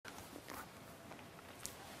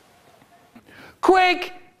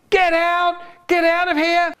Quick, get out of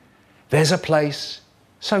here. There's a place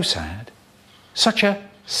so sad, such a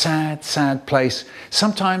sad, sad place.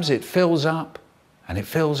 Sometimes it fills up and it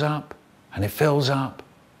fills up and it fills up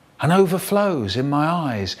and overflows in my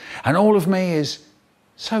eyes. And all of me is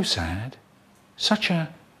so sad, such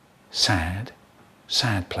a sad,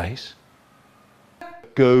 sad place.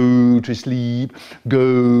 Go to sleep,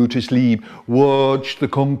 watch the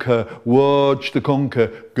conker,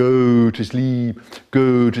 go to sleep,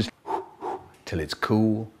 till it's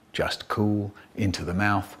cool, just cool, into the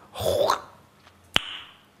mouth.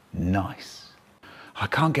 Nice. I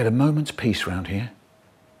can't get a moment's peace round here.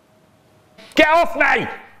 Get off me!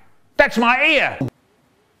 That's my ear!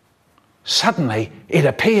 Suddenly it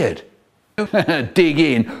appeared. Dig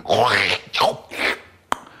in.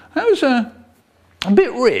 That was a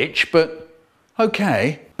bit rich, but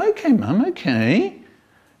okay. Okay, Mum, okay.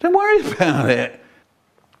 Don't worry about it.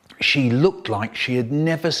 She looked like she had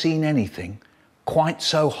never seen anything quite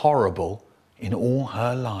so horrible in all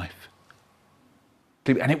her life.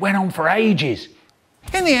 And it went on for ages.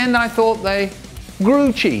 In the end, I thought they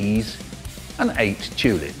grew cheese and ate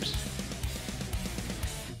tulips.